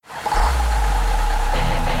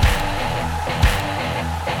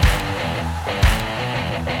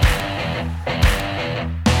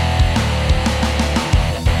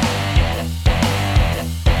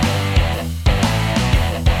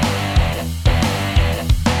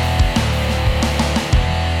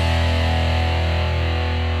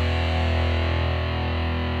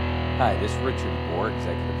Hi, this is Richard Bohr,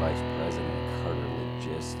 Executive Vice President of Carter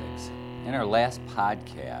Logistics. In our last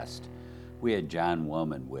podcast, we had John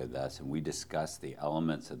Woolman with us and we discussed the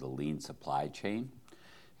elements of the lean supply chain.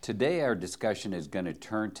 Today our discussion is going to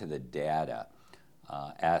turn to the data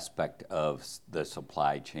aspect of the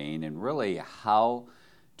supply chain and really how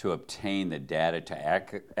to obtain the data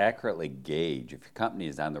to accurately gauge if your company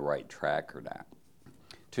is on the right track or not.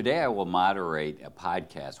 Today I will moderate a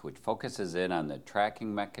podcast which focuses in on the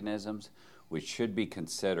tracking mechanisms which should be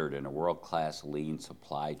considered in a world-class lean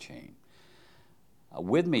supply chain.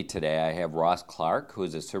 With me today I have Ross Clark, who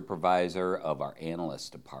is a supervisor of our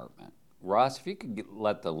analyst department. Ross, if you could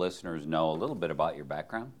let the listeners know a little bit about your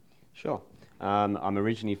background. Sure. I'm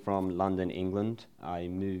originally from London, England. I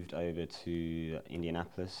moved over to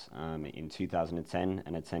Indianapolis in 2010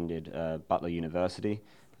 and attended Butler University.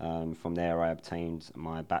 From there, I obtained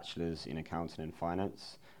my bachelor's in accounting and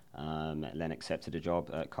finance, then accepted a job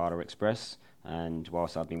at Carter Express. And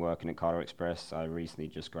whilst I've been working at Carter Express, I recently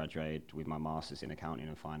just graduated with my master's in accounting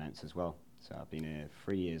and finance as well. So I've been here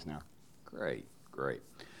 3 years now. Great.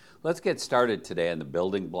 Let's get started today on the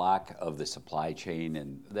building block of the supply chain,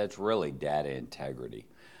 and that's really data integrity.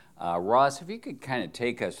 Ross, if you could kind of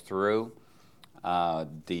take us through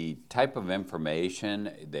the type of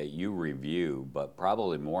information that you review, but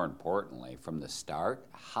probably more importantly from the start,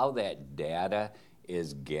 how that data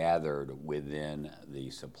is gathered within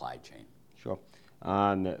the supply chain. Sure.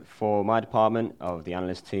 For my department of the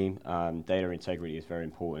analyst team, data integrity is very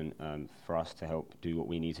important for us to help do what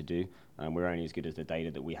we need to do. We're only as good as the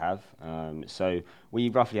data that we have. So we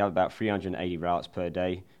roughly have about 380 routes per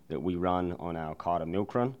day that we run on our Carter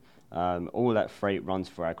Milk Run. All that freight runs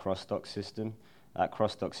for our cross-dock system. That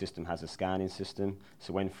cross-dock system has a scanning system,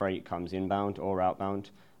 so when freight comes inbound or outbound,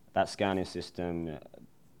 that scanning system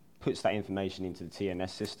puts that information into the TMS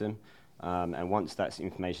system, and once that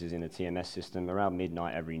information is in the TMS system, around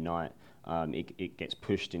midnight every night, it gets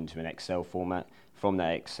pushed into an Excel format. From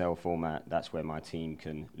that Excel format, that's where my team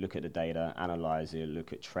can look at the data, analyze it,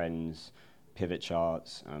 look at trends, pivot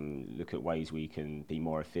charts, look at ways we can be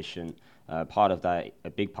more efficient. A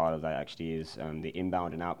big part of that actually is the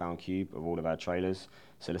inbound and outbound cube of all of our trailers.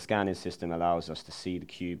 So the scanning system allows us to see the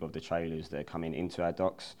cube of the trailers that are coming into our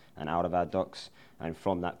docks and out of our docks. And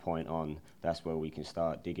from that point on, that's where we can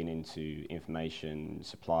start digging into information,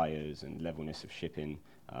 suppliers, and levelness of shipping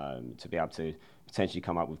to be able to potentially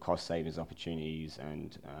come up with cost savings opportunities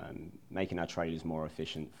and making our trailers more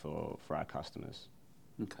efficient for our customers.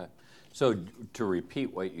 Okay. So to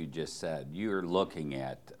repeat what you just said, you're looking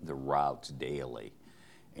at the routes daily,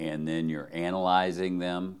 and then you're analyzing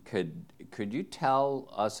them. Could you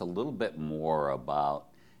tell us a little bit more about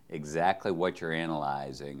exactly what you're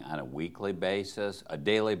analyzing on a weekly basis, a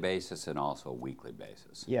daily basis, and also a weekly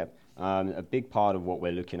basis? Yeah. A big part of what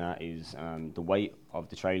we're looking at is the weight of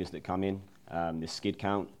the trailers that come in, the skid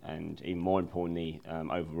count, and even more importantly,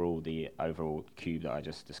 the overall cube that I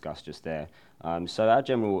just discussed just there. So our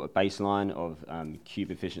general baseline of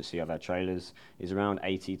cube efficiency of our trailers is around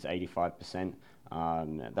 80 to 85%.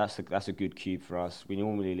 That's a good cube for us. We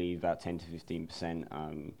normally leave about 10 to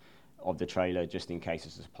 15% of the trailer just in case a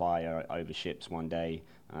supplier overships one day.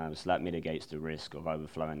 So that mitigates the risk of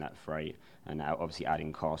overflowing that freight and obviously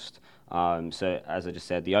adding cost. So as I just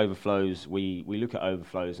said, the overflows, we look at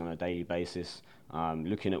overflows on a daily basis,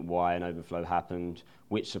 looking at why an overflow happened,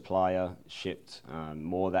 which supplier shipped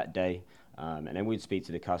more that day, and then we'd speak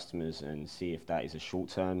to the customers and see if that is a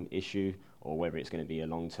short-term issue or whether it's going to be a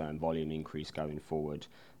long-term volume increase going forward.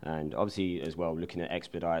 And obviously as well, looking at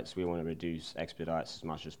expedites, we want to reduce expedites as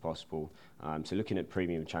much as possible. So looking at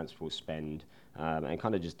premium transport spend and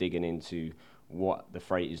kind of just digging into what the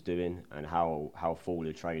freight is doing and how full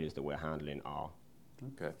the trailers that we're handling are.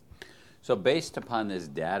 Okay. So based upon this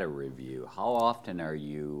data review, how often are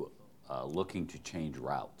you looking to change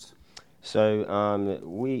routes? So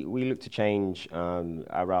we look to change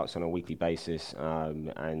our routes on a weekly basis,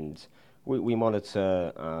 and we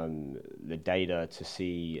monitor the data to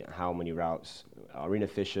see how many routes are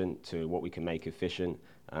inefficient to what we can make efficient.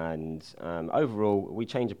 And overall, we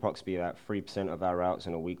change approximately about 3% of our routes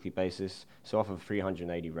on a weekly basis. So off of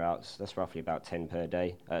 380 routes, that's roughly about 10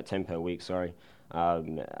 per week, sorry.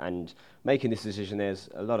 And making this decision, there's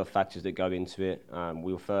a lot of factors that go into it.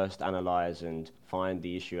 We'll first analyze and find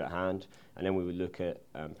the issue at hand, and then we would look at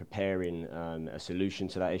preparing a solution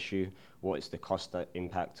to that issue. What is the cost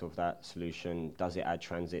impact of that solution? Does it add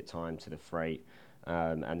transit time to the freight?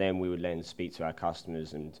 And then we would then speak to our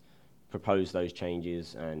customers and propose those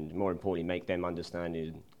changes, and more importantly, make them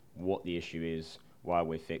understand what the issue is, why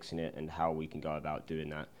we're fixing it, and how we can go about doing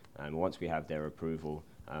that. And once we have their approval,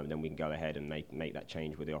 then we can go ahead and make that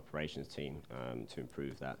change with the operations team to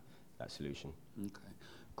improve that solution. Okay.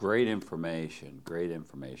 Great information,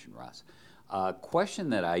 Ross. Question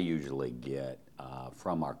that I usually get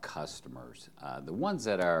from our customers, the ones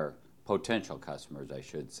that are potential customers, I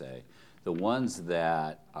should say, the ones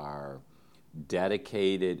that are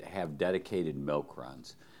have dedicated milk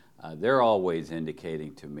runs, they're always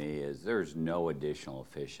indicating to me is there's no additional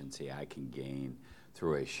efficiency I can gain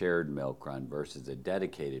through a shared milk run versus a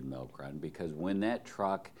dedicated milk run, because when that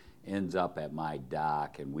truck ends up at my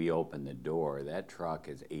dock and we open the door, that truck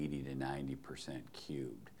is 80 to 90%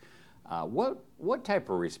 cubed. What type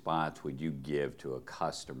of response would you give to a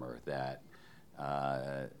customer that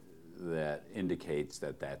indicates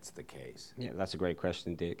that that's the case? Yeah, that's a great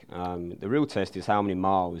question, Dick. The real test is how many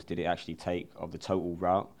miles did it actually take of the total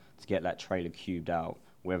route to get that trailer cubed out,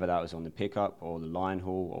 whether that was on the pickup or the line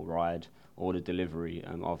haul or ride or the delivery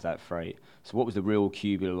of that freight. So what was the real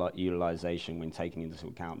cube utilization when taking into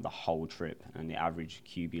account the whole trip and the average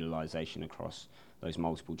cube utilization across those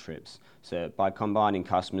multiple trips? So by combining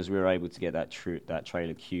customers, we were able to get that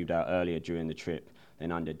trailer cubed out earlier during the trip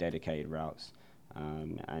than under dedicated routes.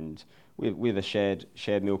 And with a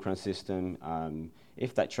shared milk run system,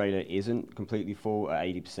 if that trailer isn't completely full at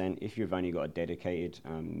 80%, if you've only got a dedicated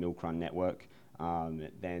milk run network,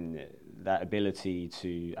 then that ability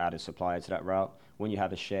to add a supplier to that route, when you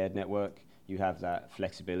have a shared network, you have that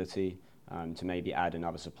flexibility to maybe add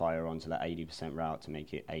another supplier onto that 80% route to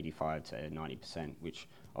make it 85 to 90%, which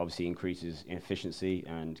obviously increases efficiency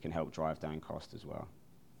and can help drive down cost as well.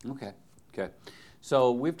 Okay.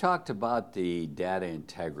 So we've talked about the data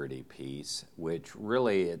integrity piece, which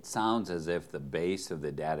really it sounds as if the base of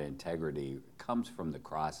the data integrity comes from the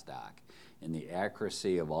cross-dock and the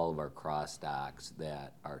accuracy of all of our cross-docks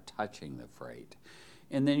that are touching the freight.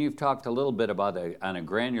 And then you've talked a little bit about, on a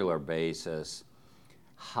granular basis,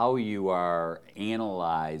 how you are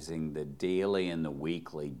analyzing the daily and the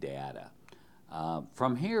weekly data.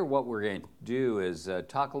 From here, what we're going to do is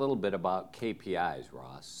talk a little bit about KPIs,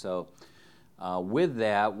 Ross. So with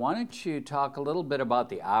that, why don't you talk a little bit about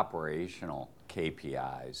the operational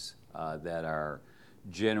KPIs that are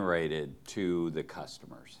generated to the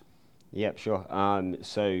customers? Yep, sure.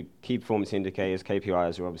 So key performance indicators,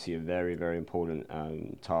 KPIs, are obviously a very, very important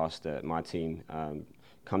task that my team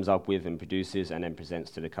comes up with and produces and then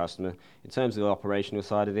presents to the customer. In terms of the operational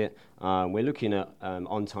side of it, we're looking at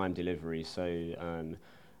on-time delivery. So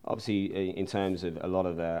obviously, in terms of a lot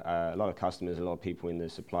of customers, a lot of people in the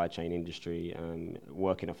supply chain industry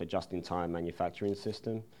working off a just-in-time manufacturing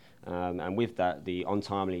system. And with that, the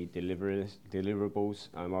on-timely deliverables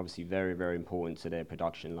are obviously very, very important to their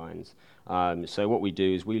production lines. So what we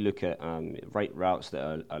do is we look at rate routes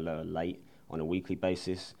that are late on a weekly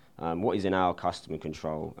basis. What is in our customer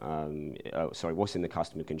control? What's in the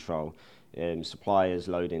customer control? Suppliers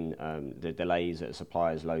loading, the delays that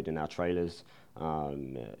suppliers loading our trailers.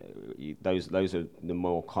 Those are the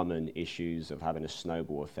more common issues of having a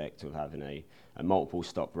snowball effect, of having a multiple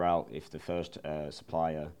stop route. If the first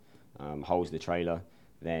supplier holds the trailer,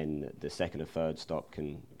 then the second or third stop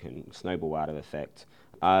can snowball out of effect.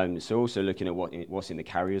 So also looking at what's in the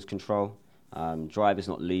carrier's control, drivers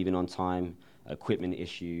not leaving on time, equipment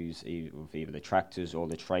issues with either the tractors or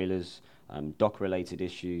the trailers, dock-related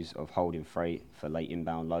issues of holding freight for late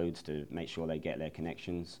inbound loads to make sure they get their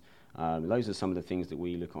connections. Those are some of the things that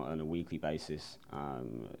we look at on a weekly basis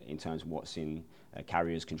in terms of what's in a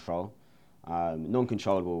carrier's control.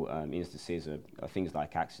 Non-controllable instances are things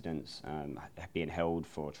like accidents, being held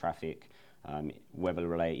for traffic,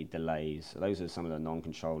 weather-related delays. Those are some of the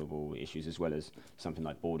non-controllable issues, as well as something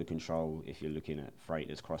like border control, if you're looking at freight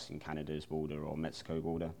that's crossing Canada's border or Mexico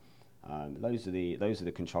border. Those are the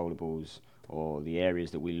controllables, or the areas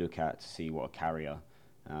that we look at to see what a carrier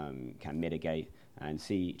can mitigate and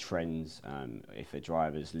see trends. If a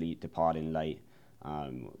driver's departing late,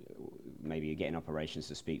 maybe getting operations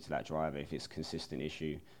to speak to that driver if it's a consistent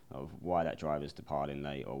issue of why that driver's departing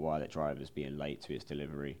late or why that driver's being late to its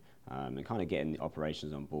delivery, and kind of getting the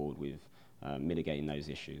operations on board with mitigating those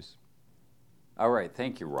issues. All right,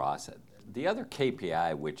 thank you, Ross. The other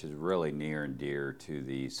KPI, which is really near and dear to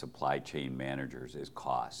the supply chain managers, is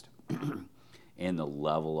cost and the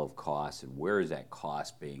level of cost and where is that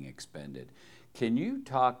cost being expended. Can you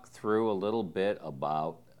talk through a little bit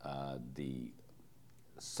about how the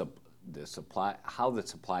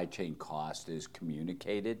supply chain cost is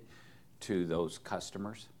communicated to those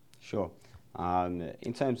customers? Sure.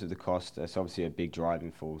 In terms of the cost, that's obviously a big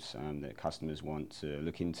driving force that customers want to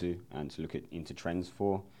look into and to look into trends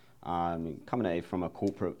for. Coming at it from a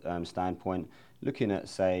corporate standpoint, looking at,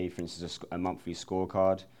 say, for instance, a monthly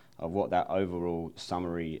scorecard of what that overall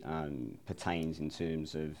summary pertains in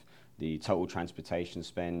terms of the total transportation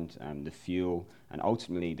spend, the fuel, and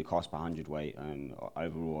ultimately the cost per hundredweight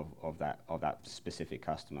overall of that specific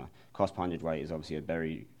customer. Cost per hundredweight is obviously a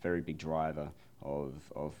very, very big driver of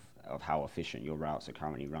how efficient your routes are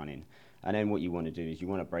currently running. And then what you want to do is you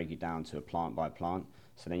want to break it down to a plant by plant,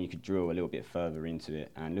 so then you could drill a little bit further into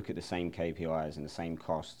it and look at the same KPIs and the same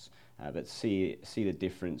costs, but see the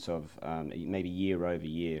difference of maybe year over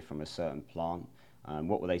year from a certain plant.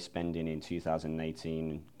 What were they spending in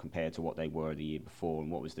 2018 compared to what they were the year before,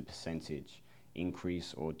 and what was the percentage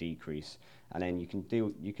increase or decrease? And then you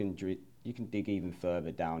can dig even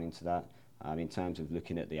further down into that in terms of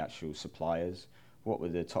looking at the actual suppliers. What were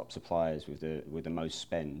the top suppliers with the most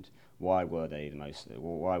spend? Why were they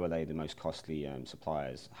the most costly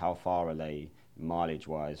suppliers? How far are they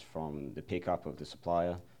mileage-wise from the pickup of the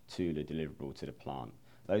supplier to the deliverable to the plant?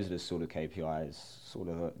 Those are the sort of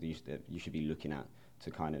KPIs that you should be looking at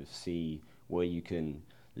to kind of see where you can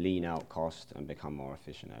lean out cost and become more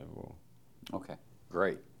efficient overall. Okay,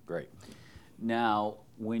 great. Now,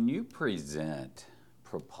 when you present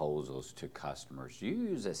proposals to customers, do you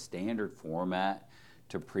use a standard format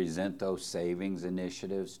to present those savings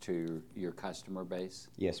initiatives to your customer base?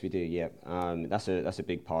 Yes, we do. Yeah, that's a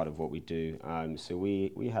big part of what we do. So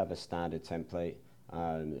we have a standard template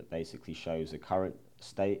that basically shows the current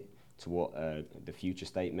state to what the future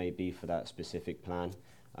state may be for that specific plan,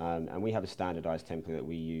 and we have a standardized template that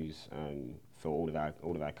we use for all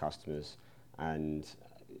of our customers. And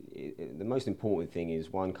the most important thing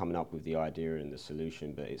is, one, coming up with the idea and the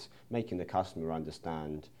solution, but it's making the customer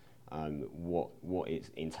understand what it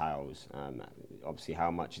entails. Obviously, how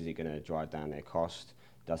much is it going to drive down their cost?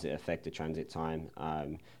 Does it affect the transit time?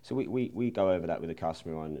 So we go over that with the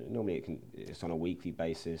customer normally it's on a weekly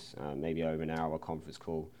basis, maybe over an hour conference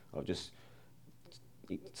call, of just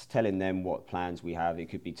telling them what plans we have. It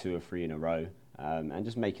could be 2 or 3 in a row, and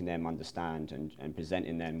just making them understand and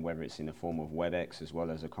presenting them, whether it's in the form of WebEx as well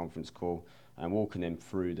as a conference call, and walking them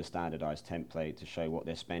through the standardized template to show what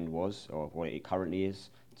their spend was or what it currently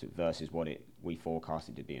is versus what we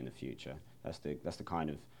forecasted to be in the future. That's the kind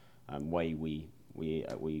of way we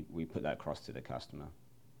put that across to the customer.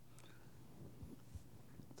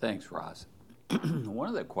 Thanks, Ross. One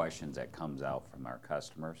of the questions that comes out from our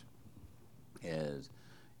customers is,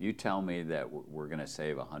 you tell me that we're going to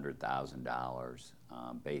save $100,000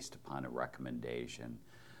 based upon a recommendation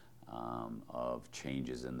of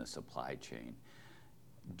changes in the supply chain.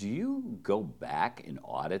 Do you go back and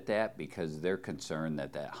audit that, because they're concerned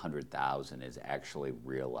that that $100,000 is actually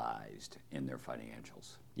realized in their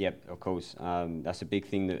financials? Yep, of course. That's a big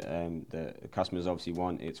thing that the customers obviously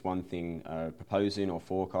want. It's one thing proposing or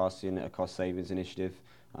forecasting a cost savings initiative.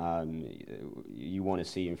 You want to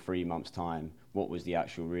see in 3 months' time what was the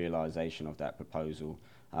actual realization of that proposal.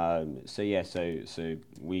 So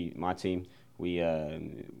my team, we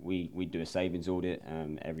do a savings audit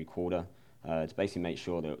every quarter to basically make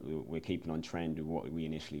sure that we're keeping on trend with what we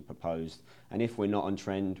initially proposed. And if we're not on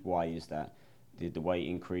trend, why is that? Did the weight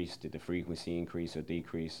increase? Did the frequency increase or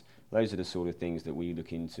decrease? Those are the sort of things that we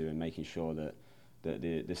look into, and making sure that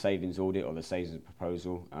the savings audit or the savings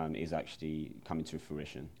proposal is actually coming to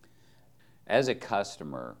fruition. As a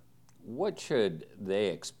customer, what should they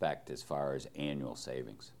expect as far as annual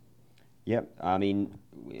savings? Yep, I mean,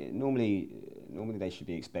 normally they should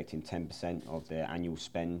be expecting 10% of their annual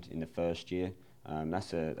spend in the first year.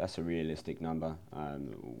 That's a realistic number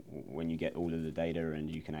when you get all of the data and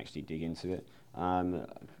you can actually dig into it.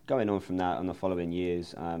 Going on from that, on the following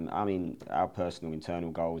years, I mean, our personal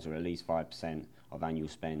internal goals are at least 5% of annual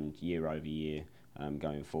spend year over year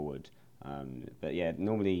going forward. But yeah,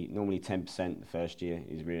 normally 10% the first year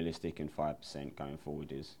is realistic, and 5% going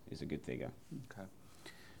forward is a good figure. Okay.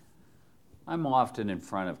 I'm often in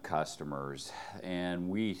front of customers, and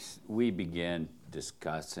we begin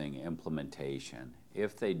discussing implementation.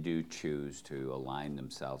 If they do choose to align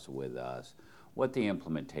themselves with us, what the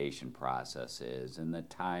implementation process is and the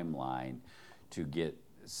timeline to get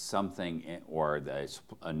something or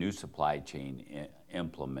a new supply chain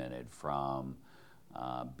implemented from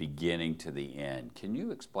beginning to the end. Can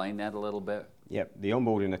you explain that a little bit? Yep, the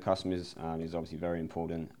onboarding of customers is obviously very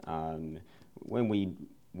important. When we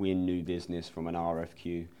win new business from an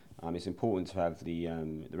RFQ, it's important to have the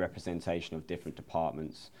representation of different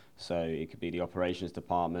departments. So it could be the operations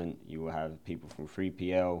department, you will have people from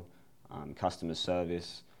 3PL, customer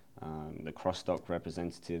service, the cross-dock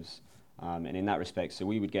representatives. And in that respect, so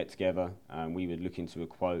we would get together, we would look into a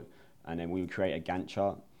quote, and then we would create a Gantt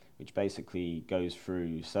chart, which basically goes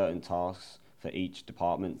through certain tasks for each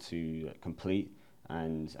department to complete.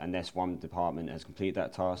 and unless one department has completed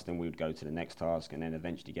that task, then we would go to the next task and then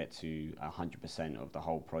eventually get to 100% of the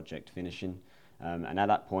whole project finishing. And at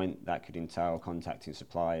that point, that could entail contacting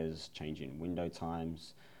suppliers, changing window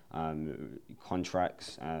times,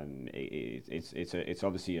 contracts. It's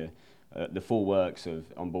obviously the full works of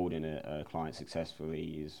onboarding a client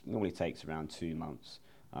successfully normally takes around 2 months.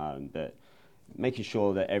 But making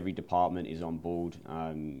sure that every department is on board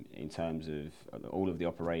in terms of all of the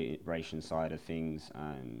operation side of things,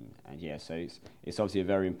 so it's obviously a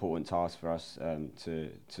very important task for us to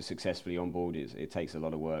successfully onboard. It takes a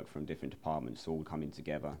lot of work from different departments all coming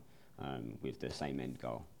together with the same end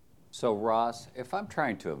goal. So Ross, if I'm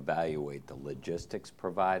trying to evaluate the logistics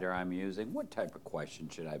provider I'm using, what type of question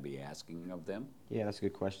should I be asking of them? Yeah, that's a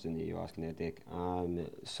good question that you're asking there, Dick.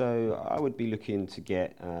 So I would be looking to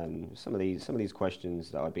get some of these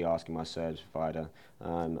questions that I'd be asking my service provider.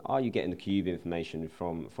 Are you getting the cube information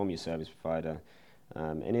from your service provider?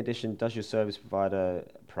 In addition, does your service provider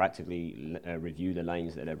proactively review the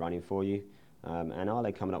lanes that they're running for you? And are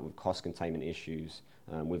they coming up with cost containment issues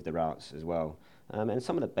with the routes as well? And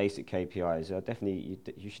some of the basic KPIs are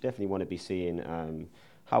you should definitely want to be seeing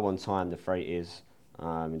how on time the freight is.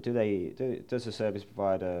 Does the service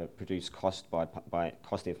provider produce cost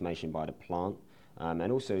information by the plant?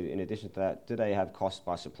 And also, in addition to that, do they have cost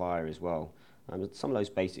by supplier as well? Some of those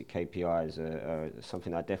basic KPIs are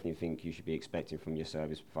something I definitely think you should be expecting from your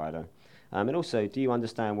service provider. And also, do you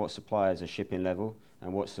understand what suppliers are shipping level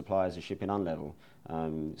and what suppliers are shipping unlevel?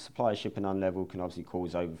 Suppliers shipping unlevel can obviously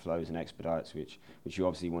cause overflows and expedites, which you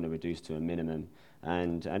obviously want to reduce to a minimum.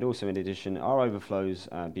 And also, in addition, are overflows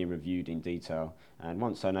being reviewed in detail? And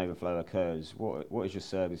once an overflow occurs, what is your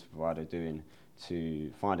service provider doing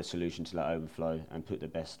to find a solution to that overflow and put the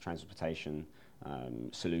best transportation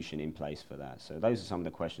solution in place for that? So those are some of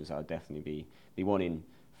the questions that I'd definitely be wanting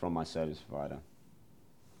from my service provider.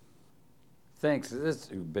 Thanks. This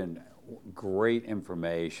has been great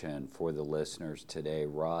information for the listeners today,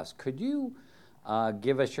 Ross. Could you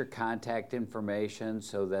give us your contact information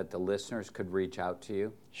so that the listeners could reach out to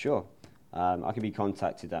you? Sure. I can be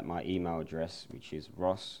contacted at my email address, which is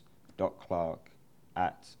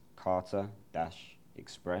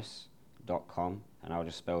ross.clark@carter-express.com, and I'll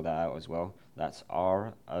just spell that out as well. That's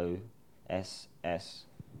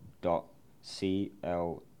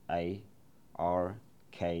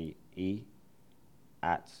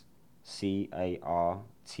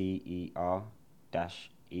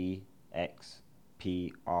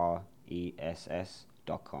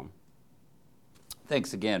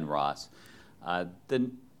Thanks again, Ross.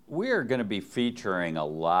 We're going to be featuring a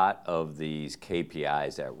lot of these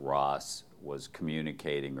KPIs that Ross was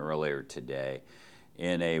communicating earlier today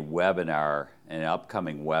in a webinar, an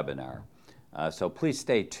upcoming webinar. So please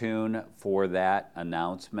stay tuned for that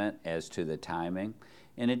announcement as to the timing.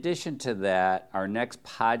 In addition to that, our next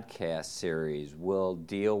podcast series will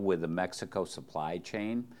deal with the Mexico supply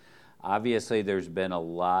chain. Obviously, there's been a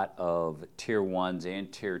lot of Tier 1s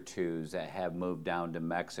and Tier 2s that have moved down to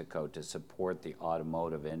Mexico to support the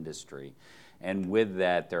automotive industry. And with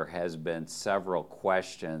that, there has been several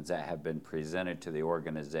questions that have been presented to the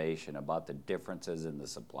organization about the differences in the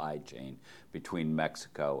supply chain between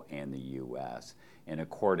Mexico and the U.S. And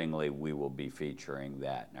accordingly, we will be featuring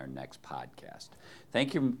that in our next podcast.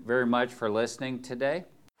 Thank you very much for listening today.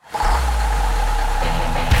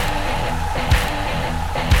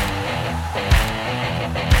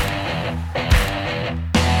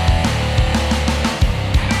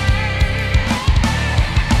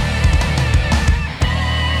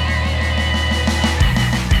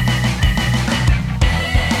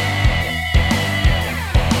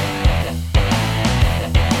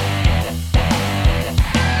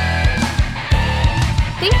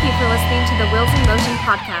 The Wheels in Motion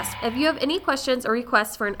podcast. If you have any questions or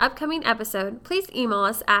requests for an upcoming episode, please email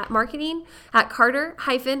us at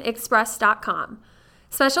marketing@carter-express.com.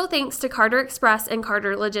 Special thanks to Carter Express and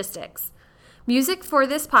Carter Logistics. Music for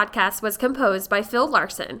this podcast was composed by Phil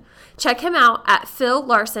Larson. Check him out at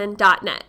phillarson.net.